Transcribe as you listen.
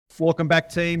Welcome back,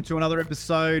 team, to another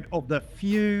episode of The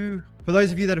Few. For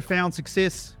those of you that have found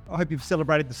success, I hope you've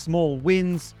celebrated the small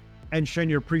wins and shown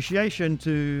your appreciation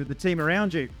to the team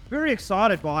around you. Very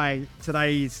excited by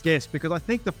today's guest because I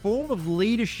think the form of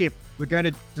leadership we're going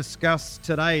to discuss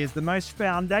today is the most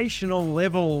foundational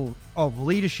level of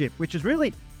leadership, which is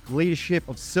really leadership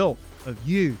of self, of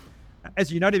you.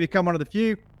 As you know, to become one of the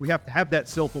few, we have to have that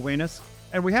self-awareness,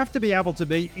 and we have to be able to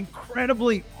be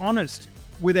incredibly honest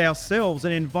with ourselves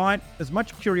and invite as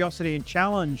much curiosity and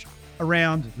challenge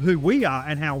around who we are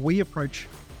and how we approach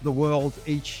the world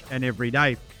each and every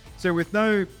day. So with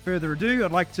no further ado,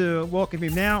 I'd like to welcome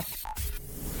him now.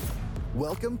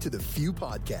 Welcome to The Few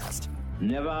Podcast.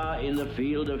 Never in the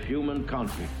field of human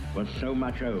conflict was so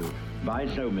much owed by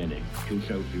so many to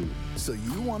so few. So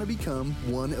you want to become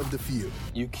one of the few.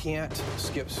 You can't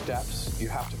skip steps. You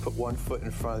have to put one foot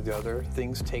in front of the other.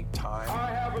 Things take time.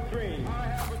 I have a dream. I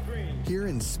have a dream. Hear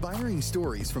inspiring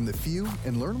stories from the few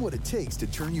and learn what it takes to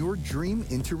turn your dream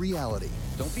into reality.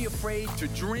 Don't be afraid to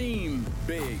dream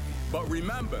big. But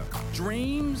remember,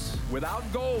 dreams without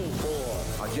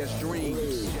goals are just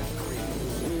dreams.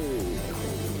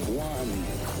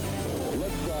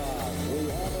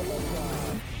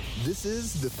 This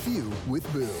is The Few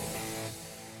with Boo.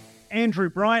 Andrew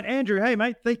Bryant. Andrew, hey,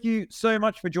 mate. Thank you so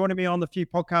much for joining me on The Few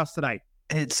podcast today.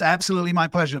 It's absolutely my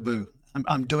pleasure, Boo.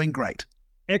 I'm doing great.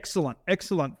 Excellent.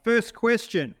 First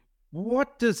question.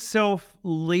 What does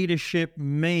self-leadership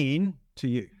mean to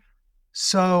you?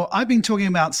 So I've been talking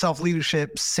about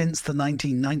self-leadership since the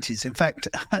 1990s. In fact,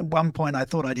 at one point, I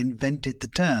thought I'd invented the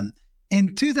term.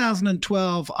 In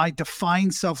 2012, I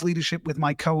defined self-leadership with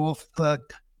my co-author,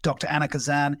 Dr. Anna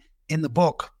Kazan, in the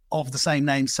book of the same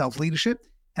name, Self-Leadership.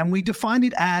 And we defined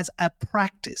it as a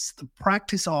practice, the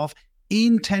practice of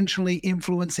intentionally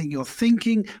influencing your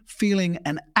thinking, feeling,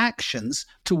 and actions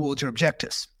towards your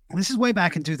objectives. This is way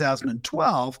back in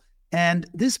 2012. And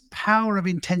this power of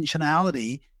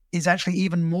intentionality is actually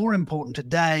even more important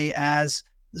today as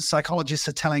psychologists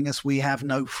are telling us we have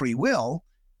no free will,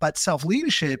 but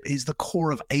self-leadership is the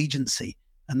core of agency.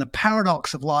 And the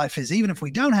paradox of life is even if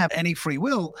we don't have any free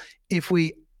will, if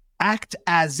we act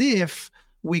as if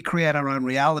we create our own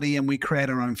reality and we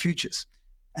create our own futures.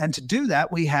 And to do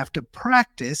that, we have to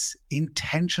practice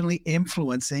intentionally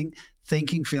influencing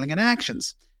thinking, feeling, and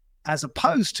actions. As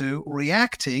opposed to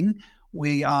reacting,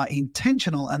 we are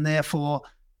intentional and therefore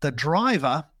the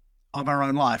driver of our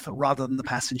own life rather than the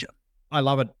passenger. I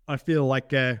love it. I feel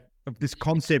like of this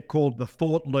concept called the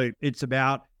thought loop. It's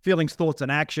about feelings, thoughts,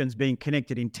 and actions being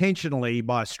connected intentionally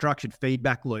by a structured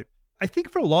feedback loop. I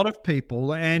think for a lot of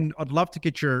people, and I'd love to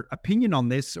get your opinion on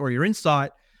this or your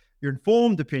insight, your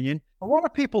informed opinion, a lot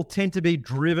of people tend to be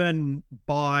driven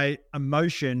by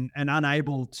emotion and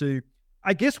unable to,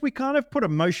 I guess we kind of put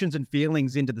emotions and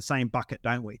feelings into the same bucket,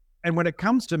 don't we? And when it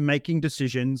comes to making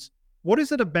decisions, what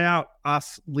is it about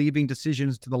us leaving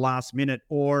decisions to the last minute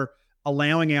or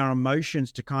allowing our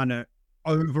emotions to kind of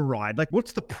override? Like,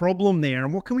 what's the problem there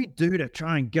and what can we do to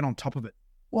try and get on top of it?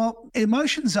 Well,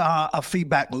 emotions are a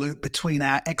feedback loop between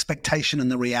our expectation and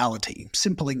the reality.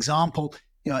 Simple example,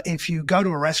 if you go to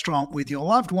a restaurant with your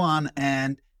loved one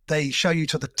and they show you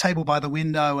to the table by the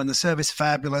window and the service is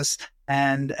fabulous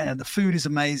and the food is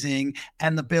amazing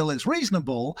and the bill is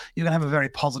reasonable, you're going to have a very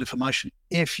positive emotion.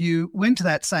 If you went to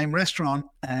that same restaurant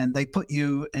and they put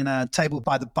you in a table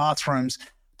by the bathrooms,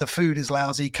 the food is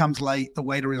lousy, comes late, the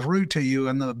waiter is rude to you,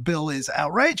 and the bill is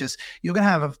outrageous, you're going to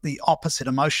have the opposite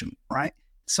emotion, right?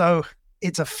 So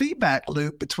it's a feedback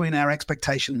loop between our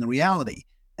expectation and the reality.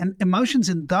 And emotions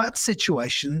in that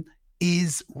situation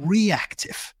is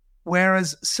reactive,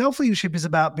 whereas self-leadership is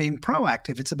about being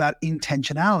proactive. It's about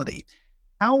intentionality.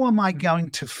 How am I going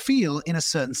to feel in a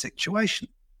certain situation?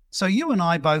 So you and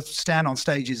I both stand on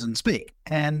stages and speak.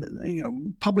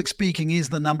 And, public speaking is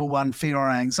the number one fear or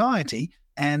anxiety.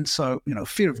 And so,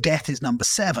 fear of death is number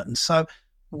 7. So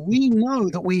we know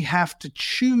that we have to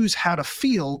choose how to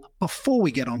feel before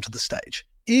we get onto the stage.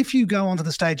 If you go onto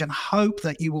the stage and hope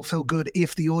that you will feel good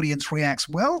if the audience reacts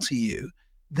well to you,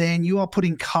 then you are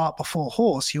putting cart before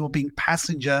horse. You are being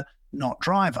passenger, not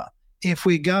driver. If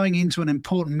we're going into an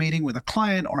important meeting with a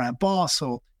client or our boss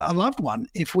or a loved one,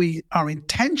 if we are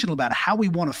intentional about how we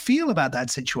want to feel about that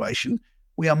situation,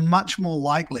 we are much more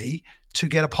likely to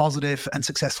get a positive and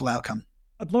successful outcome.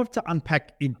 I'd love to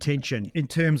unpack intention in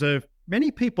terms of many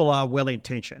people are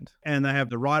well-intentioned and they have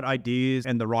the right ideas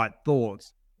and the right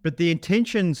thoughts, but the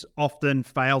intentions often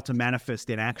fail to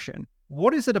manifest in action.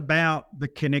 What is it about the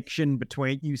connection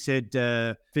between, you said,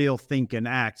 feel, think, and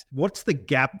act? What's the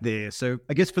gap there? So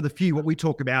I guess for the few, what we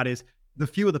talk about is the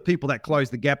few are the people that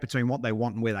close the gap between what they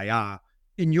want and where they are.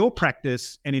 in your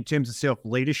practice and in terms of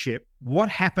self-leadership, what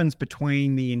happens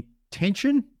between the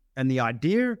intention and the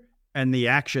idea and the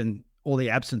action or the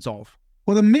absence of?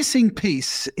 Well, the missing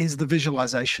piece is the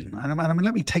visualization. And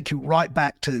let me take you right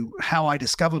back to how I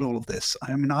discovered all of this.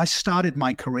 I started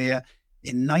my career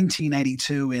in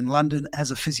 1982 in London as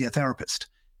a physiotherapist.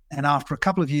 And after a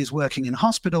couple of years working in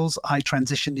hospitals, I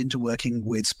transitioned into working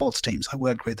with sports teams. I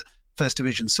worked with First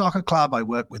Division Soccer Club. I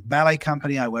worked with ballet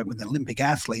company. I worked with Olympic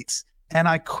athletes. And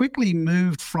I quickly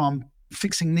moved from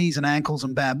fixing knees and ankles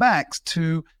and bad backs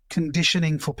to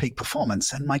conditioning for peak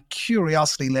performance. And my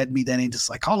curiosity led me then into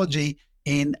psychology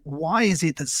in why is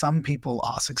it that some people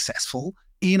are successful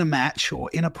in a match or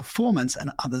in a performance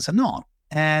and others are not.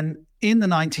 And in the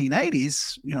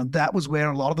 1980s, that was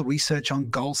where a lot of the research on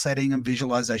goal setting and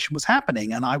visualization was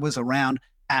happening. And I was around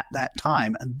at that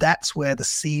time. And that's where the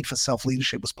seed for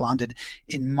self-leadership was planted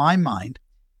in my mind.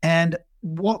 And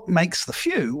what makes the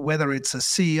few, whether it's a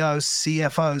CEO,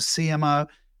 CFO, CMO,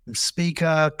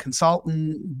 speaker,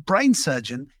 consultant, brain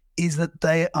surgeon, is that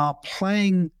they are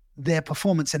playing their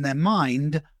performance in their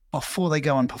mind before they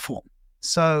go and perform.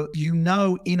 So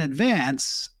in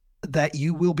advance that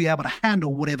you will be able to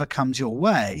handle whatever comes your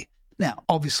way. Now,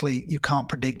 obviously, you can't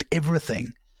predict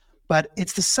everything, but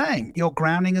it's the same. You're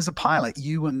grounding as a pilot.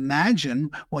 You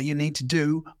imagine what you need to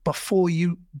do before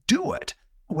you do it,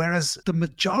 whereas the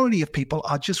majority of people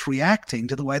are just reacting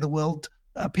to the way the world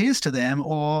appears to them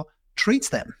or treats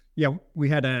them. Yeah,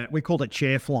 we called it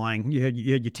chair flying. You had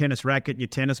your tennis racket, your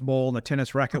tennis ball, and the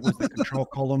tennis racket was the control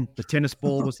column. The tennis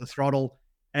ball was the throttle.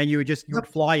 And you would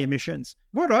fly your missions.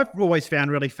 What I've always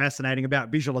found really fascinating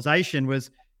about visualization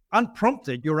was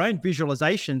unprompted, your own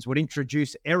visualizations would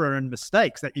introduce error and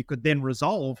mistakes that you could then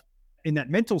resolve in that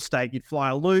mental state. You'd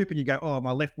fly a loop and you go, oh,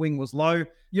 my left wing was low.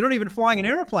 You're not even flying an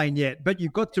airplane yet, but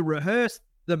you've got to rehearse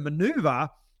the maneuver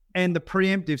and the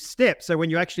preemptive steps. So when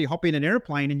you actually hop in an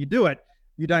airplane and you do it,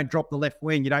 you don't drop the left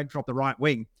wing, you don't drop the right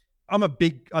wing.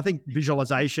 I think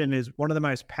visualization is one of the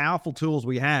most powerful tools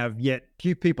we have, yet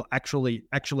few people actually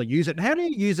use it. How do you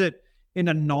use it in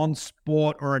a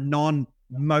non-sport or a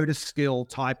non-motor skill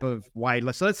type of way?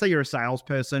 So let's say you're a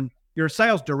salesperson, you're a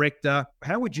sales director.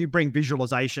 How would you bring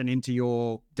visualization into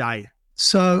your day?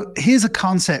 So here's a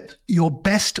concept, your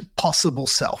best possible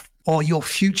self or your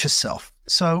future self.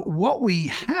 So what we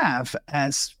have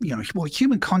as, what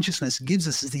human consciousness gives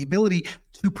us is the ability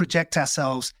to project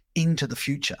ourselves into the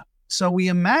future. So we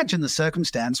imagine the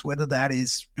circumstance, whether that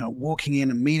is walking in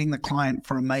and meeting the client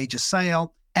for a major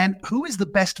sale, and who is the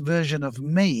best version of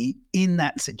me in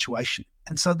that situation.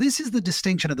 And so this is the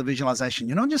distinction of the visualization.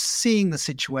 You're not just seeing the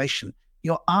situation,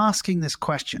 you're asking this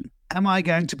question. Am I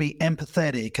going to be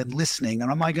empathetic and listening, or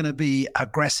am I going to be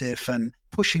aggressive and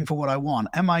pushing for what I want?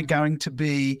 Am I going to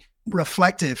be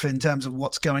reflective in terms of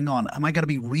what's going on? Am I going to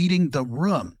be reading the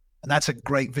room? And that's a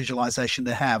great visualization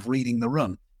to have, reading the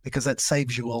room, because that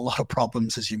saves you a lot of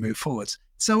problems as you move forwards.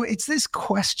 So it's this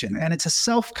question, and it's a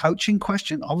self-coaching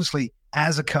question. Obviously,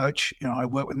 as a coach, I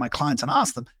work with my clients and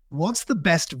ask them, what's the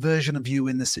best version of you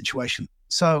in this situation?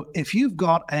 So if you've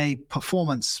got a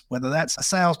performance, whether that's a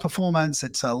sales performance,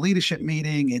 it's a leadership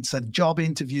meeting, it's a job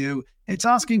interview, it's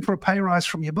asking for a pay rise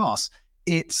from your boss,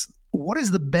 it's what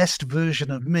is the best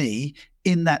version of me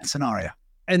in that scenario?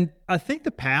 And I think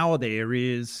the power there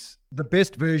is the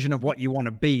best version of what you want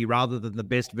to be rather than the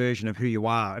best version of who you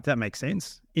are, if that makes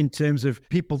sense. In terms of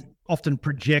people often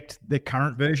project their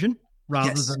current version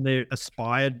rather than their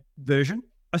aspired version.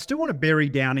 I still want to bury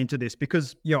down into this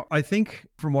because, I think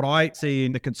from what I see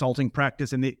in the consulting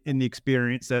practice and in the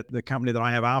experience that the company that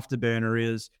I have, Afterburner,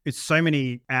 is it's so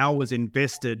many hours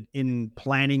invested in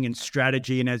planning and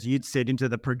strategy. And as you'd said, into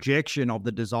the projection of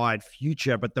the desired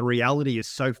future, but the reality is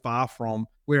so far from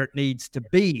where it needs to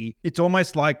be. It's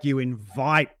almost like you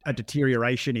invite a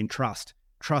deterioration in trust.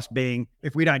 Trust being,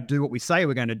 if we don't do what we say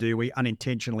we're going to do, we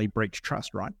unintentionally breach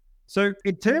trust, right? So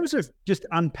in terms of just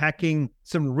unpacking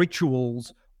some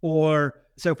rituals, so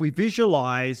if we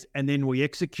visualize and then we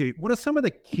execute, what are some of the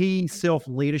key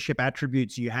self-leadership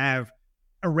attributes you have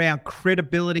around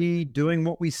credibility, doing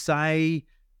what we say?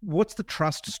 What's the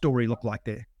trust story look like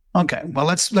there? Okay, well,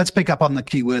 let's pick up on the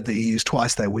key word that you used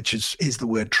twice there, which is the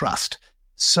word trust.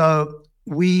 So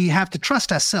we have to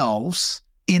trust ourselves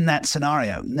in that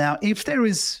scenario. Now, if there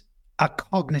is a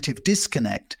cognitive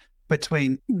disconnect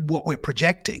between what we're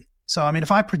projecting, so,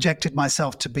 if I projected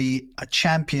myself to be a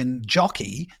champion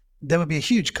jockey, there would be a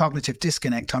huge cognitive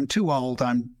disconnect. I'm too old,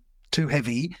 I'm too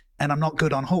heavy, and I'm not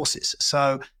good on horses.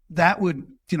 So that would,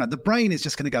 the brain is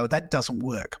just going to go, that doesn't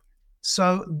work.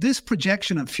 So this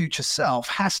projection of future self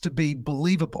has to be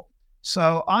believable.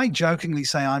 So I jokingly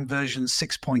say I'm version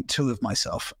 6.2 of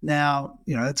myself. Now,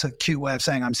 it's a cute way of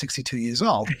saying I'm 62 years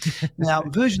old. Now,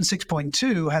 version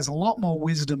 6.2 has a lot more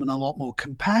wisdom and a lot more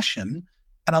compassion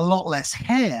and a lot less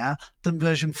hair than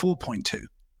version 4.2.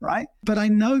 Right. But I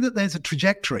know that there's a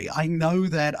trajectory. I know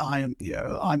that I'm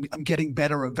getting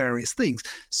better at various things.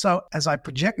 So as I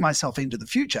project myself into the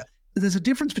future, there's a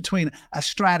difference between a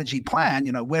strategy plan,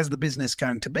 where's the business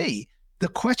going to be? The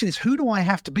question is, who do I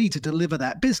have to be to deliver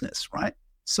that business, right?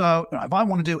 So if I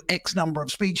want to do X number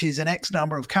of speeches in X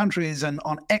number of countries and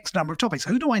on X number of topics,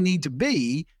 who do I need to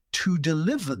be to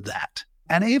deliver that?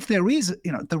 And if there is,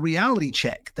 the reality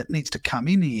check that needs to come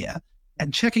in here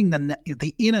and checking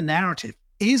the inner narrative,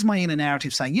 is my inner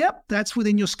narrative saying, yep, that's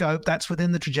within your scope, that's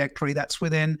within the trajectory, that's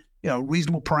within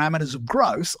reasonable parameters of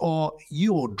growth, or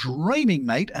you're dreaming,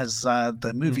 mate, as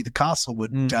the movie The Castle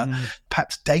would,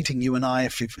 perhaps dating you and I,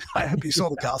 I hope you saw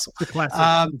The Castle.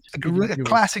 A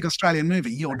classic Australian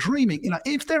movie. You're dreaming.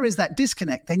 If there is that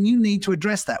disconnect, then you need to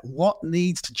address that. What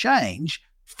needs to change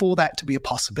for that to be a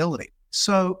possibility?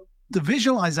 So the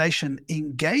visualization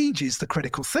engages the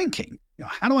critical thinking.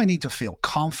 How do I need to feel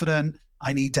confident?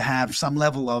 I need to have some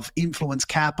level of influence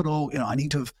capital. I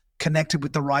need to have connected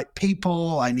with the right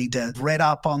people. I need to have read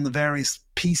up on the various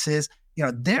pieces.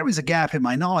 There is a gap in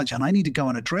my knowledge and I need to go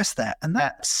and address that. And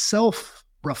that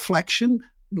self-reflection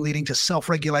leading to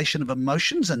self-regulation of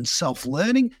emotions and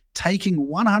self-learning, taking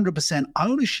 100%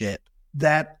 ownership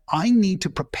that I need to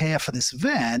prepare for this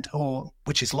event,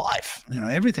 which is life,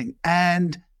 everything,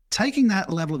 and taking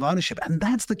that level of ownership. And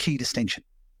that's the key distinction.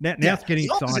 Now it's getting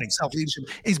exciting. Self-leadership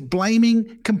is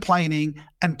blaming, complaining,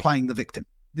 and playing the victim.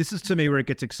 This is to me where it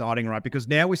gets exciting, right? Because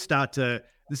now this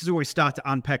is where we start to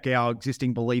unpack our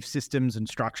existing belief systems and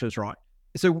structures, right?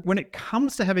 So when it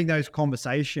comes to having those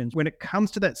conversations, when it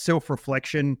comes to that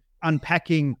self-reflection,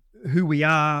 unpacking who we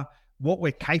are, what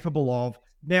we're capable of,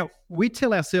 now we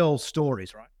tell ourselves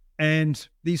stories, right? And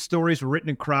these stories were written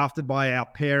and crafted by our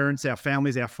parents, our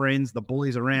families, our friends, the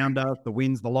bullies around us, the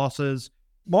wins, the losses.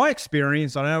 My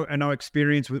experience, I know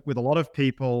experience with a lot of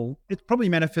people, it probably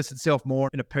manifests itself more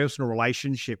in a personal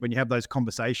relationship when you have those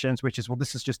conversations, which is, well,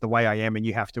 this is just the way I am and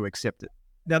you have to accept it.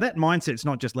 Now, that mindset is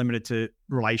not just limited to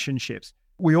relationships.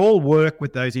 We all work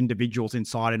with those individuals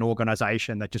inside an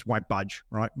organization that just won't budge,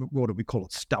 right? What do we call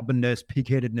it? Stubbornness,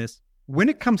 pig-headedness. When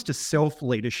it comes to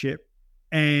self-leadership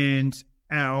and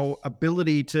our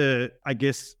ability to, I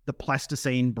guess, the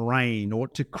plasticine brain or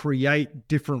to create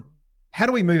different, how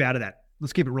do we move out of that?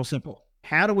 Let's keep it real simple.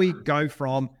 How do we go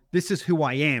from this is who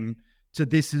I am to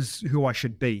this is who I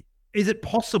should be? Is it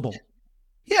possible?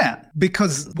 Yeah,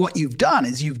 because what you've done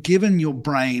is you've given your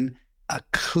brain a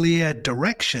clear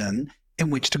direction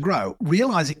in which to grow.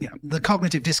 Realizing the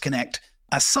cognitive disconnect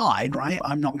aside, right?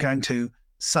 I'm not going to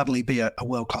suddenly be a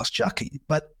world-class jockey,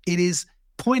 but it is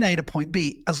point A to point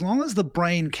B. As long as the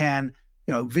brain can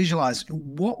visualize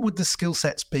what would the skill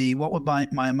sets be, what would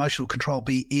my emotional control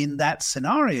be in that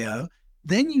scenario,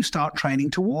 then you start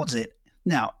training towards it.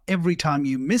 Now, every time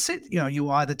you miss it, you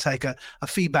either take a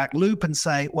feedback loop and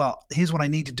say, well, here's what I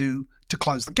need to do to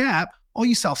close the gap, or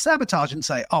you self-sabotage and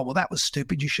say, oh, well, that was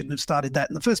stupid. You shouldn't have started that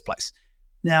in the first place.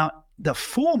 Now, the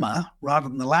former rather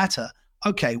than the latter,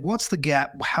 okay, what's the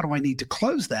gap? How do I need to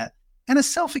close that? And a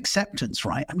self-acceptance,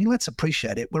 right? I mean, let's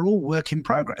appreciate it. We're all work in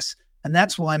progress. And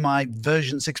that's why my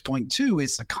version 6.2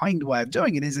 is a kind way of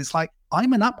doing it is it's like,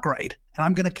 I'm an upgrade and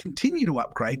I'm going to continue to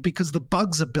upgrade because the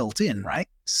bugs are built in, right?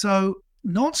 So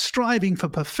not striving for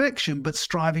perfection, but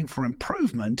striving for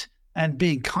improvement and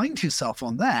being kind to yourself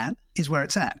on that is where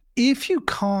it's at. If you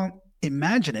can't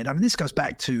imagine it, I mean, this goes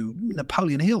back to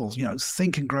Napoleon Hill's,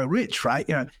 think and grow rich, right?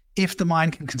 If the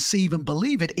mind can conceive and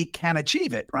believe it, it can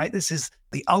achieve it, right? This is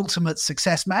the ultimate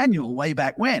success manual way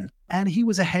back when. And he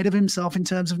was ahead of himself in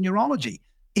terms of neurology.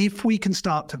 If we can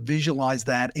start to visualize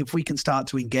that, if we can start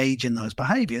to engage in those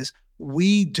behaviors,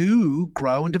 we do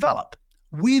grow and develop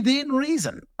within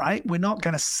reason, right? We're not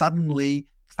going to suddenly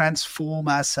transform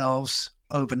ourselves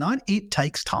overnight. It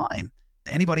takes time.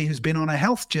 Anybody who's been on a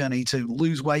health journey to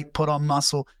lose weight, put on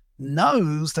muscle,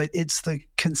 knows that it's the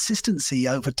consistency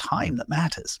over time that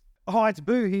matters. Hi, it's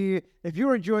Boo here. If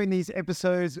you're enjoying these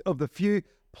episodes of The Few,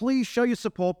 please show your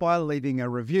support by leaving a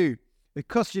review. It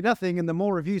costs you nothing, and the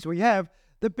more reviews we have,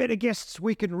 the better guests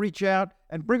we can reach out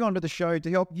and bring onto the show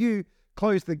to help you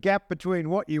close the gap between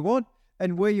what you want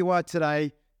and where you are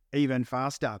today even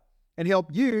faster, and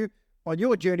help you on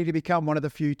your journey to become one of the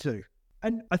few too.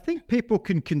 And I think people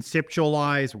can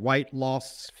conceptualize weight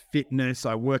loss, fitness.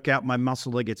 I work out my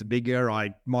muscle, it gets bigger.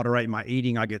 I moderate my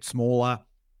eating, I get smaller.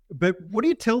 But what do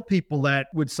you tell people that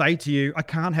would say to you, I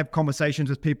can't have conversations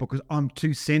with people because I'm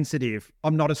too sensitive.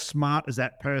 I'm not as smart as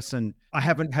that person. I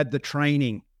haven't had the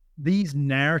training. These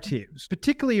narratives,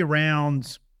 particularly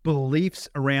around beliefs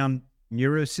around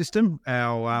neurosystem,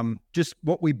 our just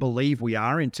what we believe we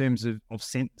are in terms of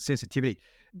sensitivity.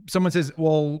 Someone says,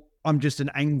 well, I'm just an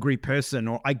angry person,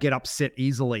 or I get upset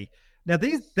easily. Now,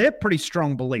 they're pretty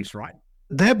strong beliefs, right?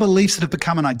 They're beliefs that have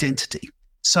become an identity.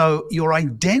 So your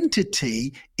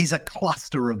identity is a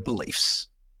cluster of beliefs.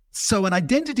 So an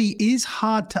identity is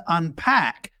hard to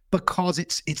unpack because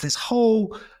it's this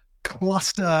whole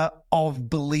cluster of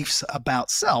beliefs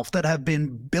about self that have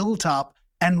been built up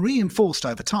and reinforced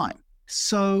over time.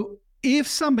 So if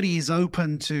somebody is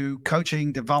open to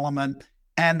coaching, development,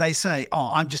 and they say, oh,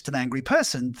 I'm just an angry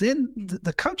person, then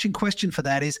the coaching question for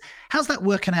that is, how's that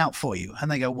working out for you?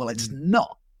 And they go, well, it's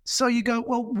not. So you go,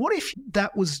 well, what if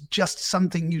that was just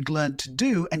something you'd learned to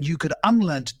do and you could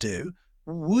unlearn to do?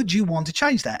 Would you want to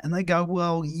change that? And they go,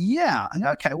 well, yeah. And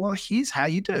okay, well, here's how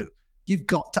you do. You've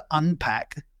got to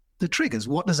unpack the triggers.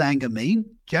 What does anger mean?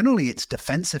 Generally, it's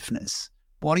defensiveness.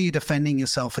 What are you defending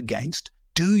yourself against?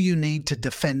 Do you need to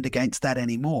defend against that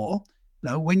anymore?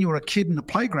 No, when you were a kid in the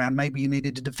playground, maybe you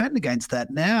needed to defend against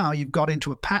that. Now you've got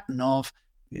into a pattern of,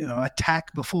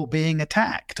 attack before being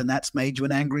attacked, and that's made you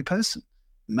an angry person.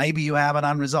 Maybe you have an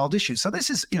unresolved issue. So this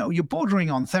is, you're bordering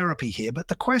on therapy here, but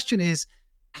the question is,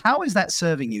 how is that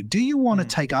serving you? Do you want to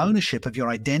take ownership of your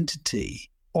identity,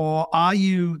 or are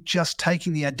you just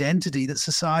taking the identity that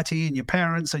society and your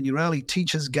parents and your early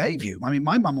teachers gave you? I mean,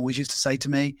 my mum always used to say to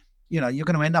me, you're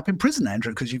going to end up in prison,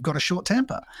 Andrew, because you've got a short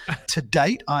temper. To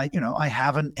date, I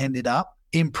haven't ended up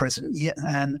in prison yet.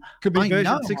 And could be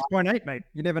version 6.8, mate.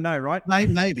 You never know, right?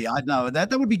 Maybe. I know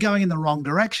that would be going in the wrong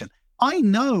direction. I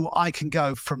know I can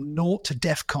go from 0 to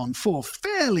DEFCON 4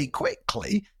 fairly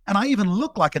quickly, and I even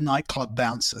look like a nightclub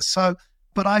bouncer. So,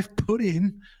 but I've put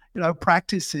in,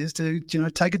 practices to,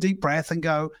 take a deep breath and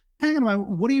go, hang on a moment,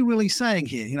 what are you really saying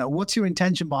here? What's your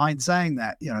intention behind saying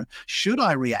that? Should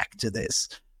I react to this?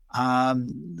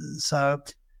 So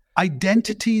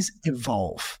identities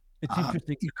evolve. It's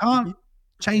interesting. You can't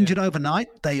change it overnight.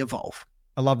 They evolve.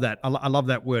 I love that. I love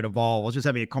that word evolve. I was just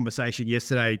having a conversation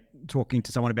yesterday talking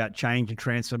to someone about change and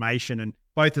transformation, and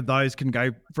both of those can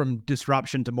go from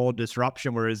disruption to more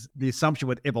disruption, whereas the assumption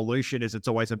with evolution is it's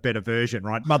always a better version,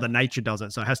 right? Mother Nature does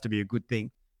it, so it has to be a good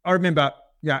thing. I remember,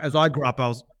 as I grew up, I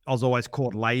was always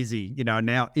called lazy,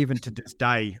 now even to this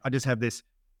day, I just have this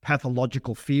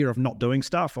pathological fear of not doing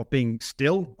stuff, of being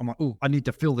still. I'm like, oh, I need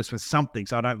to fill this with something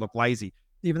so I don't look lazy,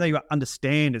 even though you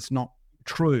understand it's not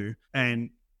true.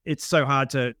 And it's so hard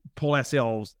to pull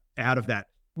ourselves out of that.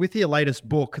 With your latest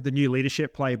book, the New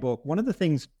Leadership Playbook, one of the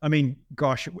things,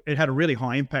 it had a really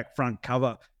high impact front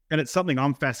cover, and it's something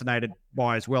I'm fascinated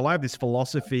by as well. I have this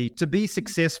philosophy: to be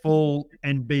successful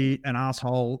and be an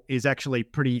asshole is actually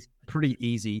pretty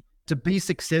easy. To be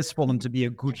successful and to be a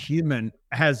good human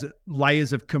has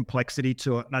layers of complexity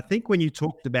to it. And I think when you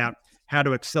talked about how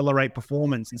to accelerate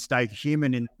performance and stay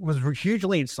human, and was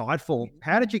hugely insightful.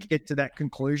 How did you get to that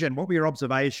conclusion? What were your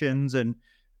observations and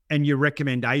your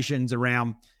recommendations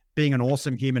around being an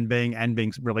awesome human being and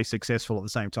being really successful at the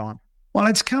same time? Well,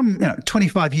 it's come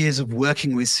 25 years of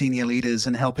working with senior leaders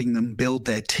and helping them build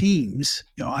their teams.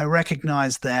 I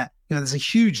recognize that there's a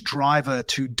huge driver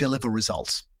to deliver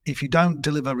results. If you don't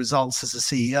deliver results as a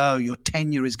CEO, your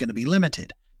tenure is going to be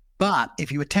limited. But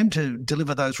if you attempt to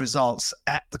deliver those results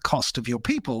at the cost of your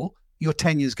people, your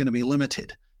tenure is going to be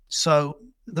limited. So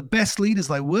the best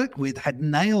leaders I worked with had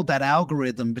nailed that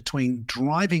algorithm between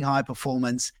driving high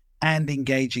performance and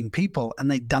engaging people.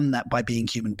 And they'd done that by being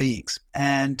human beings.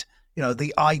 And,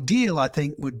 the ideal, I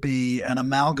think, would be an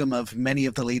amalgam of many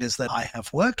of the leaders that I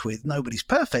have worked with. Nobody's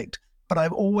perfect, but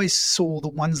I've always saw the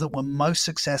ones that were most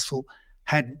successful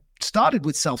had started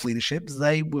with self-leadership.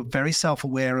 They were very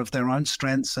self-aware of their own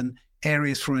strengths and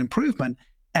areas for improvement,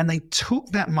 and they took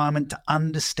that moment to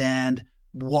understand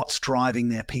what's driving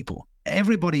their people.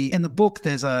 Everybody in the book,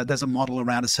 there's a model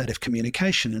around assertive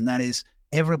communication, and that is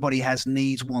everybody has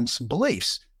needs, wants, and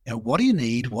beliefs. What do you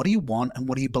need? What do you want? And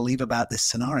what do you believe about this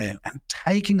scenario? And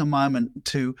taking a moment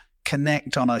to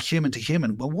connect on a human to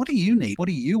human. Well, what do you need? What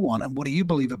do you want? And what do you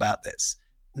believe about this?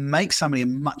 Make somebody a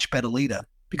much better leader.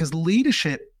 Because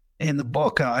leadership, in the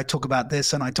book, I talk about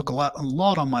this, and I talk a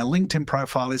lot on my LinkedIn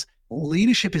profile, is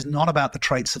leadership is not about the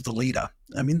traits of the leader.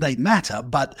 I mean, they matter,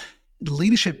 but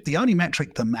leadership, the only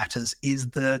metric that matters is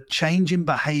the change in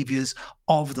behaviors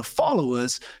of the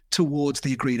followers towards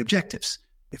the agreed objectives.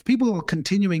 If people are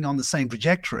continuing on the same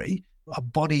trajectory, a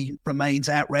body remains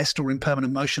at rest or in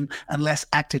permanent motion unless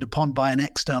acted upon by an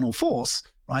external force,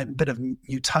 right? A bit of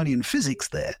Newtonian physics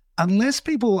there. unless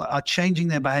people are changing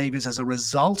their behaviors as a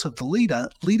result of the leader,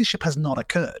 leadership has not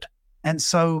occurred. And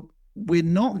so we're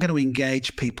not going to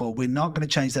engage people. We're not going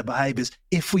to change their behaviors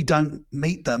if we don't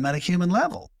meet them at a human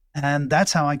level. And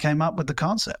that's how I came up with the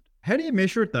concept. How do you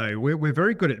measure it though? We're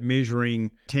very good at measuring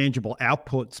tangible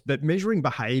outputs, but measuring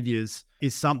behaviors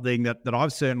is something that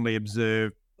I've certainly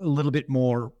observed a little bit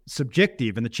more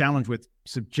subjective. And the challenge with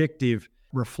subjective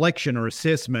reflection or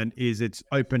assessment is it's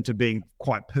open to being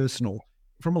quite personal.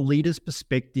 From a leader's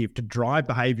perspective, to drive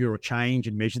behavior or change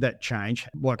and measure that change,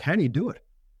 like how do you do it?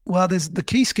 Well, the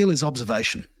key skill is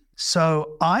observation.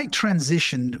 So I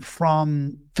transitioned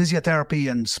from physiotherapy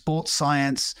and sports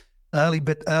science, early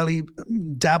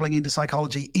dabbling into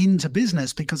psychology, into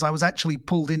business, because I was actually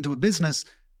pulled into a business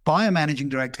by a managing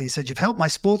director. He said, "You've helped my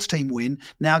sports team win.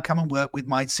 Now come and work with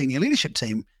my senior leadership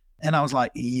team." And I was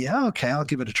like, yeah, okay, I'll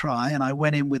give it a try. And I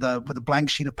went in with a blank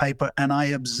sheet of paper and I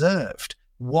observed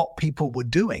what people were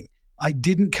doing. I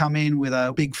didn't come in with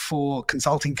a Big Four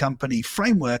consulting company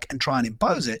framework and try and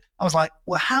impose it. I was like,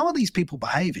 well, how are these people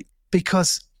behaving?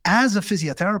 Because as a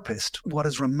physiotherapist, what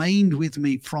has remained with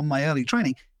me from my early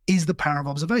training is the power of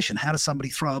observation. How does somebody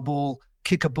throw a ball,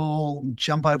 kick a ball,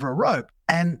 jump over a rope,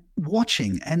 and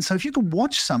watching. And so if you can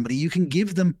watch somebody, you can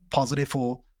give them positive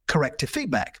or corrective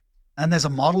feedback. And there's a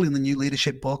model in the new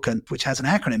leadership book, which has an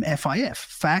acronym, FIF,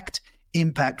 Fact,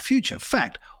 Impact, Future.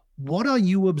 Fact, what are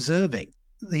you observing?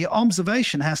 The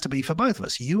observation has to be for both of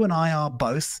us. You and I are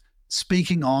both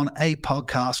speaking on a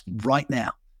podcast right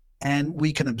now. And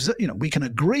we can observe, we can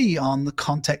agree on the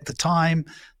context, the time,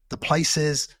 the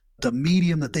places, the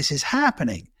medium that this is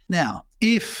happening. Now,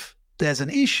 if there's an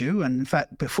issue, and in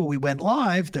fact, before we went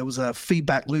live, there was a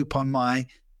feedback loop on my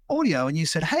audio, and you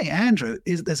said, "Hey, Andrew,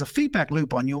 there's a feedback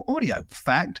loop on your audio."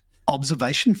 Fact,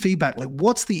 observation, feedback loop.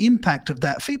 What's the impact of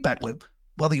that feedback loop?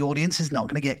 Well, the audience is not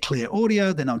going to get clear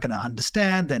audio. They're not going to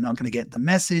understand. They're not going to get the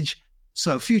message.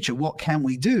 So future, what can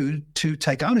we do to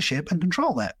take ownership and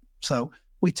control that? So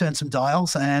we turned some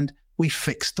dials and we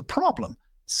fixed the problem.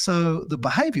 So the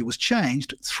behavior was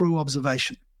changed through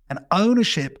observation and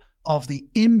ownership of the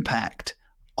impact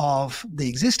of the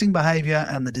existing behavior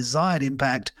and the desired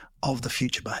impact of the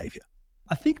future behavior.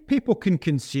 I think people can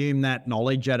consume that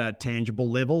knowledge at a tangible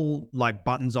level, like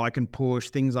buttons I can push,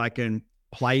 things I can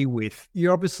play with.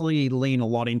 You obviously lean a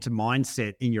lot into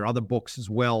mindset in your other books as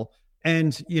well.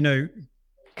 And,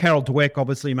 Carol Dweck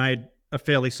obviously made a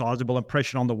fairly sizable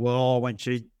impression on the world when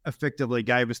she effectively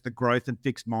gave us the growth and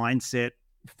fixed mindset.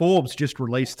 Forbes just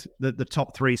released the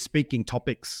top 3 speaking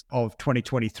topics of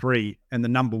 2023, and the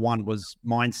number 1 was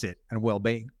mindset and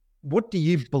well-being. What do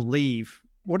you believe?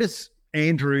 What is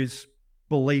Andrew's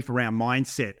belief around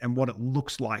mindset and what it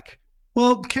looks like?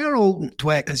 Well, Carol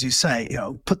Dweck, as you say,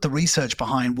 put the research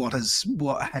behind what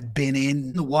had been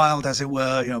in the wild, as it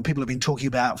were. People have been talking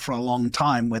about for a long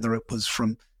time, whether it was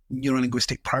from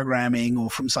neurolinguistic programming or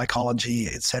from psychology,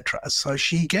 etc. So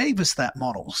she gave us that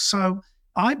model. So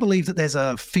I believe that there's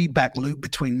a feedback loop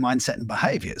between mindset and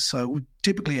behavior. So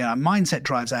typically our mindset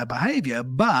drives our behavior,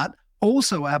 but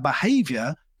also our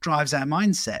behavior drives our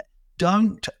mindset.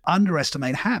 Don't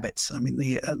underestimate habits. I mean,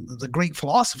 the Greek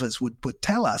philosophers would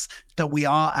tell us that we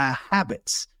are our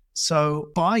habits. So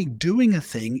by doing a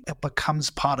thing, it becomes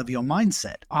part of your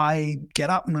mindset. I get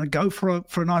up and I go for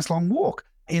a nice long walk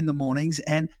in the mornings.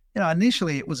 And,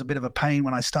 initially it was a bit of a pain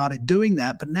when I started doing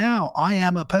that, but now I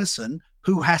am a person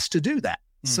who has to do that.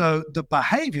 So the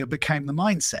behavior became the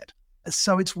mindset.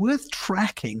 So it's worth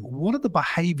tracking. What are the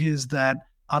behaviors that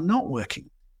are not working?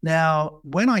 Now,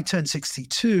 when I turned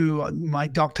 62, my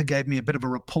doctor gave me a bit of a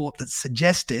report that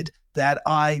suggested that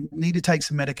I need to take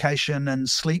some medication and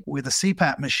sleep with a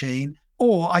CPAP machine,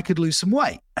 or I could lose some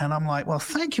weight. And I'm like, well,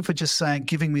 thank you for just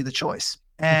giving me the choice.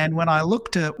 And when I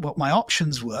looked at what my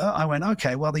options were, I went,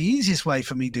 okay, well, the easiest way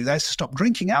for me to do that is to stop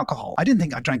drinking alcohol. I didn't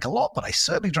think I drank a lot, but I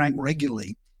certainly drank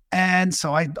regularly. And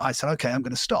so I said, okay, I'm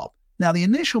going to stop. Now, the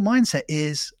initial mindset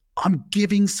is I'm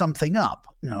giving something up.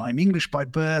 I'm English by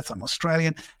birth. I'm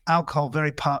Australian. Alcohol,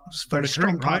 very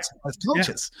strong parts of both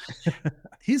cultures. Yeah.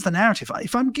 Here's the narrative.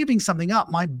 If I'm giving something up,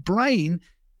 my brain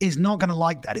is not going to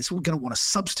like that. It's going to want to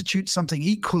substitute something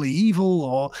equally evil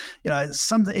or,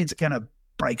 something it's going to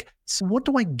break. So what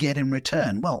do I get in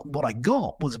return? Well, what I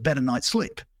got was a better night's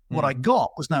sleep. What I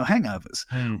got was no hangovers.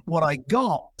 What I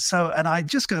got. And I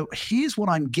just go, here's what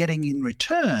I'm getting in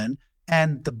return.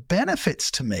 And the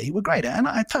benefits to me were greater. And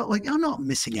I felt like I'm not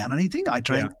missing out on anything. I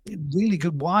drank really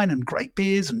good wine and great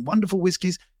beers and wonderful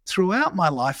whiskeys throughout my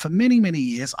life for many, many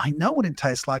years. I know what it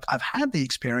tastes like. I've had the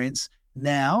experience.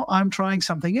 Now I'm trying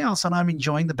something else and I'm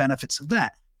enjoying the benefits of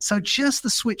that. So just the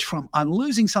switch from I'm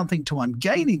losing something to I'm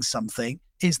gaining something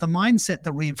is the mindset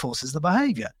that reinforces the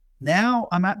behavior. Now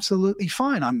I'm absolutely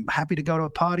fine. I'm happy to go to a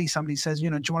party. Somebody says, do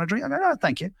you want a drink? I go, no,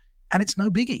 thank you. And it's no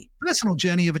biggie. Personal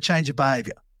journey of a change of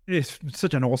behavior. It's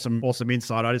such an awesome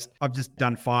insight. I've just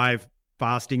done 5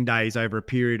 fasting days over a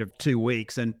period of 2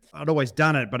 weeks, and I'd always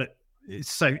done it, but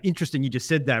it's so interesting you just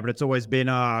said that, but it's always been,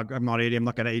 I'm not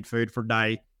going to eat food for a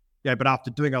day. Yeah, but after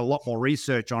doing a lot more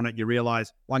research on it, you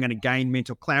realize, well, I'm going to gain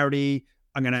mental clarity.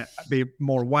 I'm going to be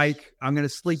more awake. I'm going to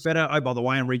sleep better. Oh, by the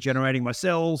way, I'm regenerating my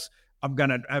cells. I'm going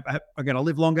to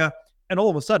live longer. And all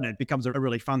of a sudden, it becomes a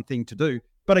really fun thing to do.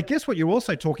 But I guess what you're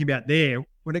also talking about there,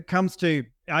 when it comes to,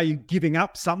 are you giving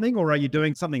up something or are you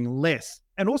doing something less?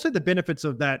 And also the benefits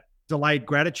of that delayed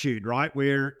gratitude, right?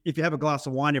 Where if you have a glass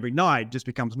of wine every night, it just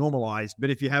becomes normalized.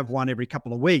 But if you have one every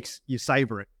couple of weeks, you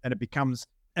savor it and it becomes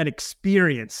an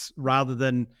experience rather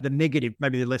than the negative,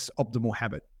 maybe the less optimal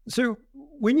habit. So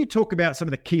when you talk about some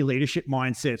of the key leadership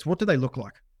mindsets, what do they look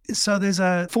like? So there's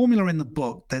a formula in the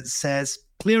book that says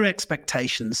clear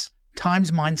expectations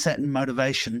times mindset and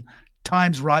motivation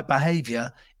times right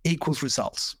behavior equals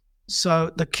results.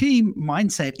 So the key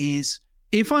mindset is,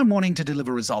 if I'm wanting to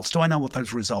deliver results, do I know what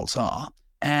those results are?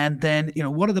 And then,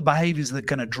 what are the behaviors that are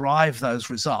going to drive those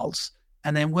results?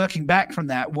 And then working back from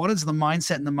that, what is the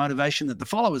mindset and the motivation that the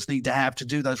followers need to have to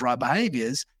do those right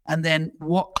behaviors? And then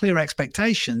what clear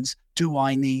expectations do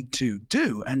I need to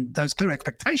do? And those clear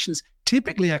expectations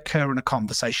typically occur in a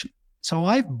conversation. So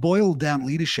I've boiled down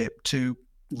leadership to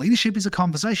leadership is a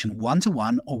conversation,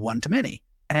 one-to-one or one-to-many.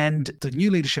 And the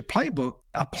new leadership playbook,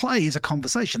 a play is a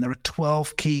conversation. There are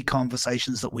 12 key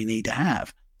conversations that we need to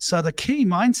have. So the key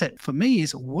mindset for me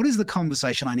is, what is the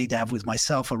conversation I need to have with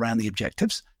myself around the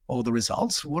objectives or the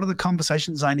results? What are the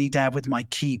conversations I need to have with my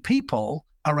key people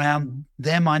around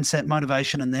their mindset,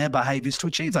 motivation, and their behaviors to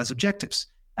achieve those objectives?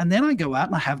 And then I go out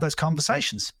and I have those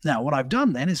conversations. Now, what I've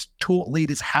done then is taught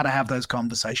leaders how to have those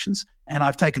conversations. And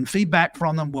I've taken feedback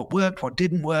from them, what worked, what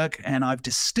didn't work. And I've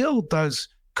distilled those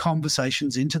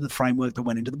conversations into the framework that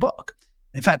went into the book.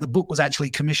 In fact, the book was actually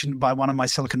commissioned by one of my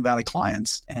Silicon Valley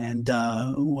clients. And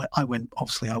I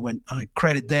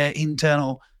created their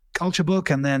internal culture book,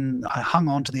 and then I hung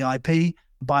on to the IP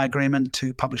by agreement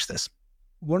to publish this.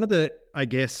 One of the, I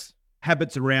guess,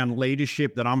 habits around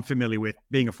leadership that I'm familiar with,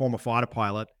 being a former fighter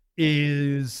pilot,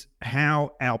 is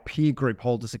how our peer group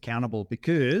holds us accountable,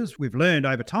 because we've learned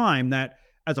over time that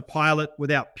as a pilot,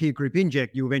 without peer group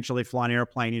inject, you eventually fly an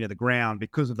airplane into the ground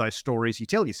because of those stories you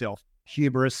tell yourself,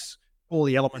 hubris, all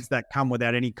the elements that come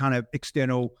without any kind of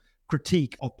external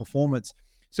critique of performance.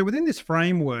 So within this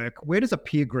framework, where does a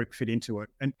peer group fit into it?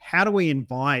 And how do we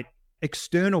invite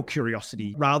external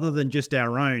curiosity rather than just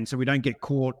our own, so we don't get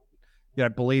caught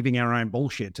believing our own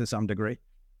bullshit to some degree?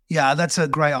 Yeah, that's a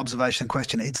great observation and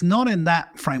question. It's not in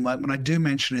that framework, but I do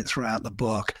mention it throughout the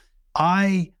book.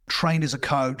 I trained as a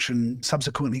coach and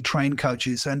subsequently trained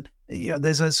coaches. And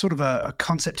there's a sort of a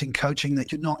concept in coaching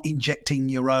that you're not injecting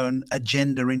your own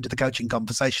agenda into the coaching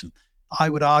conversation. I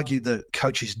would argue that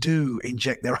coaches do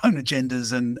inject their own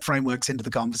agendas and frameworks into the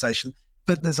conversation.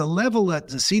 But there's a level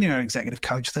as a senior executive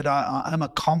coach that I'm a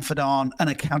confidant, an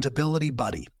accountability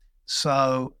buddy.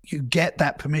 So you get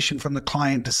that permission from the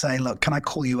client to say, look, can I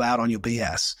call you out on your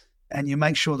BS? And you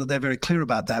make sure that they're very clear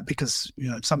about that, because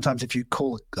sometimes if you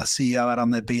call a CEO out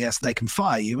on their BS, they can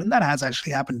fire you. And that has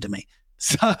actually happened to me.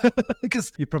 So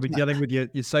because you're probably dealing with your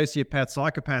sociopath,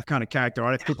 psychopath kind of character,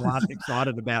 right? If people aren't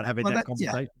excited about having that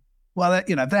conversation. Yeah. Well,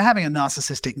 if they're having a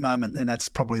narcissistic moment, then that's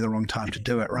probably the wrong time to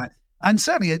do it, right? And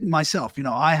certainly myself,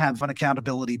 I have an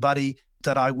accountability buddy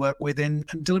that I work with in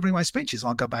delivering my speeches.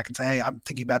 I'll go back and say, hey, I'm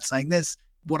thinking about saying this.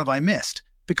 What have I missed?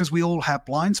 Because we all have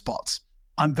blind spots.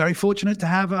 I'm very fortunate to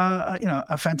have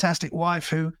a fantastic wife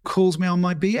who calls me on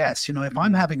my BS. If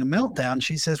I'm having a meltdown,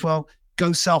 she says, well,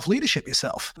 go self-leadership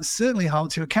yourself. It certainly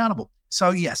holds you accountable.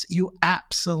 So yes, you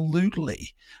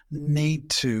absolutely need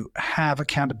to have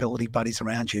accountability buddies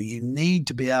around you. You need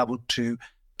to be able to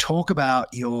talk about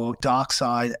your dark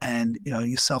side and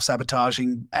your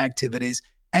self-sabotaging activities.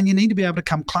 And you need to be able to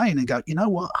come clean and go, you know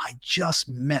what, I just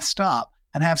messed up.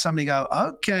 And have somebody go,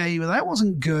 okay, well, that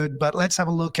wasn't good, but let's have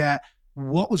a look at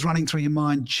what was running through your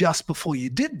mind just before you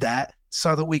did that,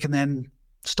 so that we can then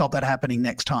stop that happening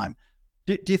next time.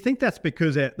 Do you think that's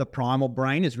because the primal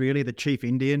brain is really the chief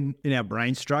Indian in our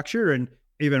brain structure, and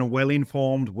even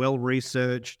well-informed,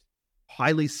 well-researched,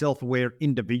 highly self-aware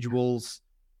individuals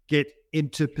get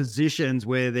into positions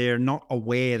where they're not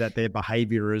aware that their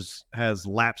behavior has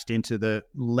lapsed into the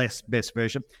less best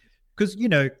version? Because,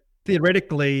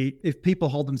 theoretically, if people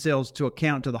hold themselves to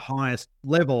account to the highest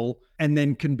level and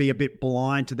then can be a bit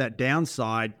blind to that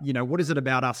downside, what is it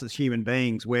about us as human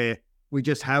beings where we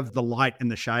just have the light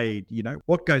and the shade?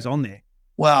 What goes on there?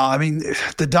 Well, I mean,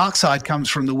 the dark side comes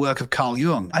from the work of Carl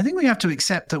Jung. I think we have to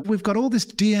accept that we've got all this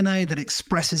DNA that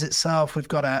expresses itself. We've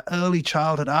got our early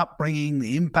childhood upbringing,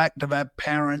 the impact of our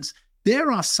parents.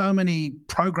 There are so many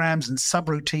programs and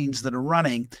subroutines that are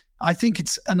running. I think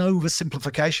it's an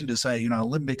oversimplification to say,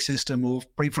 limbic system or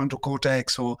prefrontal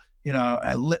cortex or,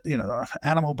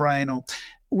 animal brain. Or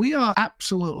we are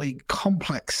absolutely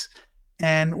complex,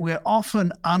 and we're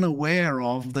often unaware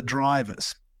of the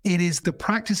drivers. It is the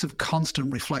practice of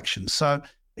constant reflection. So,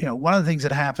 one of the things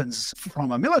that happens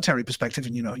from a military perspective,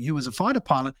 and, you as a fighter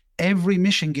pilot, every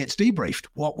mission gets debriefed.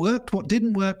 What worked, what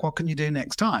didn't work, what can you do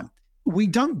next time? We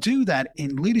don't do that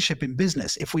in leadership in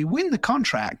business. If we win the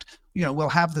contract, we'll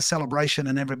have the celebration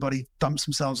and everybody thumps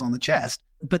themselves on the chest.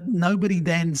 But nobody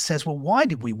then says, well, why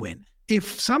did we win?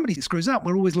 If somebody screws up,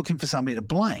 we're always looking for somebody to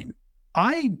blame.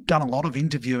 I've done a lot of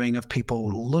interviewing of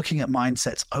people looking at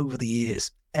mindsets over the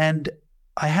years. And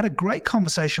I had a great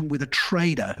conversation with a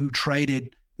trader who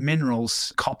traded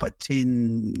minerals, copper,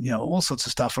 tin, all sorts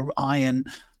of stuff, or iron,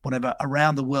 whatever,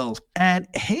 around the world. And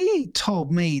he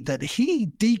told me that he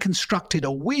deconstructed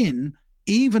a win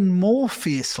even more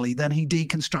fiercely than he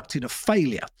deconstructed a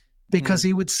failure. Because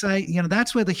he would say,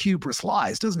 that's where the hubris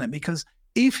lies, doesn't it? Because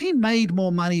if he made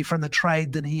more money from the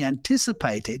trade than he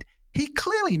anticipated, he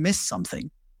clearly missed something.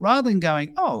 Rather than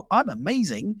going, oh, I'm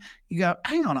amazing, you go,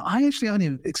 hang on, I actually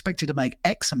only expected to make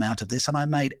X amount of this and I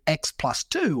made X plus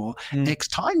 2 or X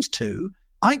times 2.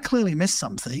 I clearly missed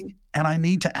something and I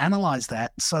need to analyze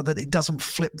that so that it doesn't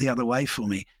flip the other way for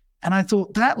me. And I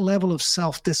thought that level of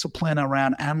self-discipline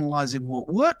around analyzing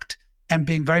what worked and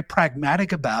being very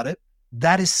pragmatic about it,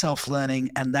 that is self-learning,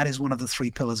 and that is one of the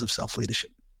 3 pillars of self-leadership.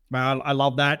 Well, I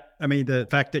love that. I mean, the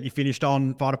fact that you finished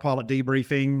on fighter pilot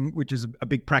debriefing, which is a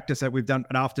big practice that we've done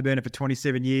at Afterburner for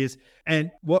 27 years.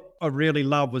 And what I really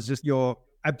love was just your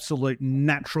absolute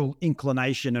natural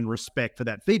inclination and respect for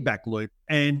that feedback loop.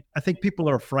 And I think people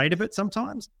are afraid of it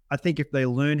sometimes. I think if they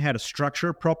learn how to structure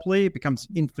it properly, it becomes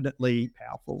infinitely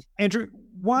powerful. Andrew,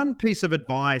 one piece of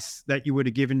advice that you would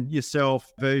have given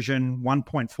yourself version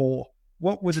 1.4,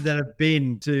 what would that have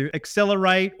been to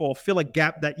accelerate or fill a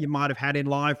gap that you might have had in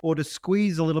life, or to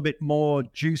squeeze a little bit more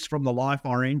juice from the life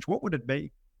orange? What would it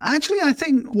be? Actually, I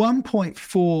think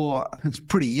 1.4, it's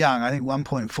pretty young. I think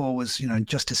 1.4 was,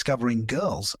 just discovering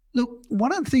girls. Look,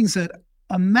 one of the things a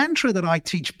mantra that I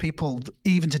teach people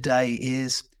even today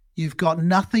is you've got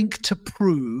nothing to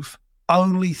prove,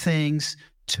 only things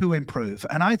to improve.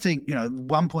 And I think,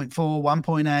 1.4,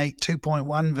 1.8,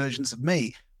 2.1 versions of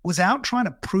me was out trying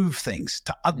to prove things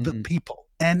to other people.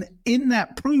 And in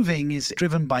that proving is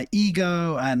driven by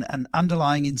ego and an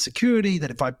underlying insecurity that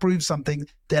if I prove something,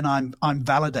 then I'm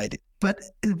validated. But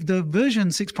the version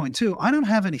 6.2, I don't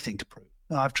have anything to prove.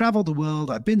 I've traveled the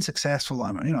world. I've been successful.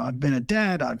 I've been a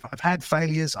dad. I've had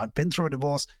failures. I've been through a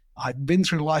divorce. I've been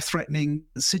through life-threatening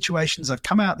situations. I've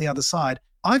come out the other side.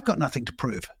 I've got nothing to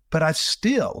prove, but I've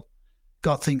still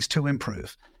got things to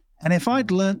improve. And if I'd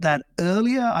learned that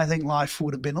earlier, I think life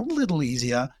would have been a little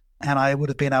easier and I would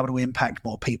have been able to impact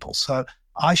more people. So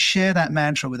I share that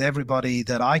mantra with everybody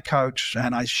that I coach,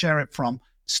 and I share it from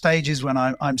stages when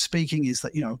I'm speaking, is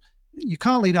that, you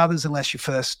can't lead others unless you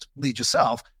first lead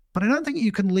yourself. But I don't think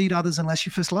you can lead others unless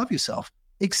you first love yourself.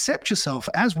 Accept yourself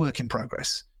as work in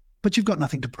progress, but you've got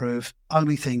nothing to prove,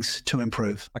 only things to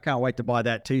improve. I can't wait to buy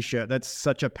that t-shirt. That's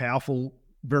such a powerful,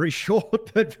 very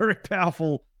short, but very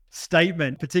powerful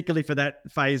statement, particularly for that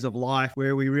phase of life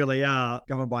where we really are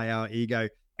governed by our ego.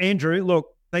 Andrew,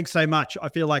 look, thanks so much. I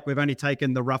feel like we've only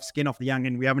taken the rough skin off the young,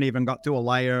 and we haven't even got to a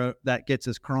layer that gets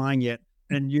us crying yet.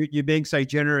 And you being so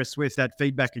generous with that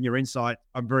feedback and your insight,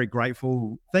 I'm very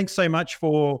grateful. Thanks so much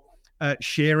for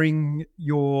sharing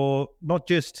your, not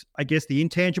just, I guess, the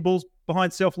intangibles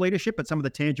behind self-leadership, but some of the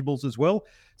tangibles as well.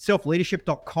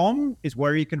 Selfleadership.com is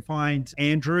where you can find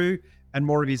Andrew and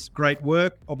more of his great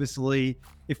work. Obviously,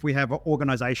 if we have an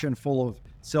organization full of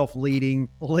self-leading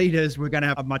leaders, we're going to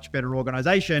have a much better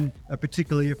organization,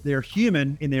 particularly if they're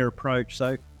human in their approach.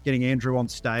 So getting Andrew on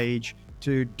stage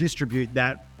to distribute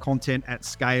that content at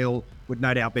scale would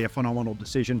no doubt be a phenomenal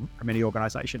decision from any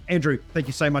organization. Andrew, thank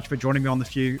you so much for joining me on The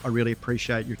Few. I really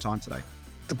appreciate your time today.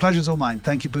 The pleasure's all mine.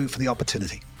 Thank you, Boo, for the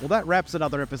opportunity. Well, that wraps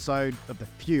another episode of The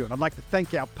Few, and I'd like to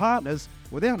thank our partners,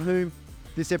 without whom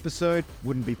this episode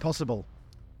wouldn't be possible.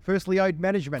 Firstly, Ode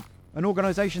Management, an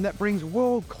organization that brings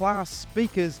world-class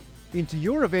speakers into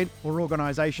your event or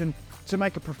organization to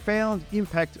make a profound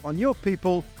impact on your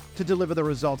people to deliver the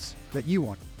results that you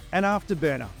want. And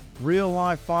Afterburner,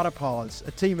 real-life fighter pilots,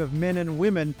 a team of men and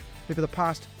women who for the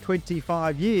past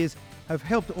 25 years have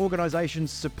helped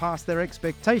organisations surpass their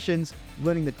expectations,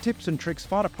 learning the tips and tricks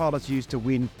fighter pilots use to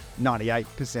win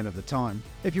 98% of the time.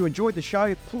 If you enjoyed the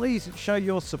show, please show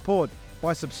your support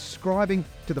by subscribing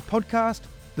to the podcast,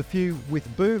 The Few with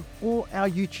Boo, or our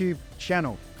YouTube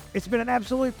channel. It's been an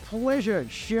absolute pleasure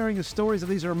sharing the stories of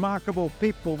these remarkable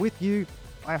people with you.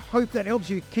 I hope that helps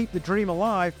you keep the dream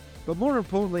alive, but more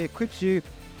importantly, equips you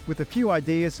with a few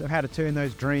ideas of how to turn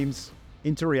those dreams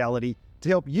into reality to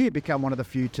help you become one of the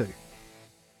few too.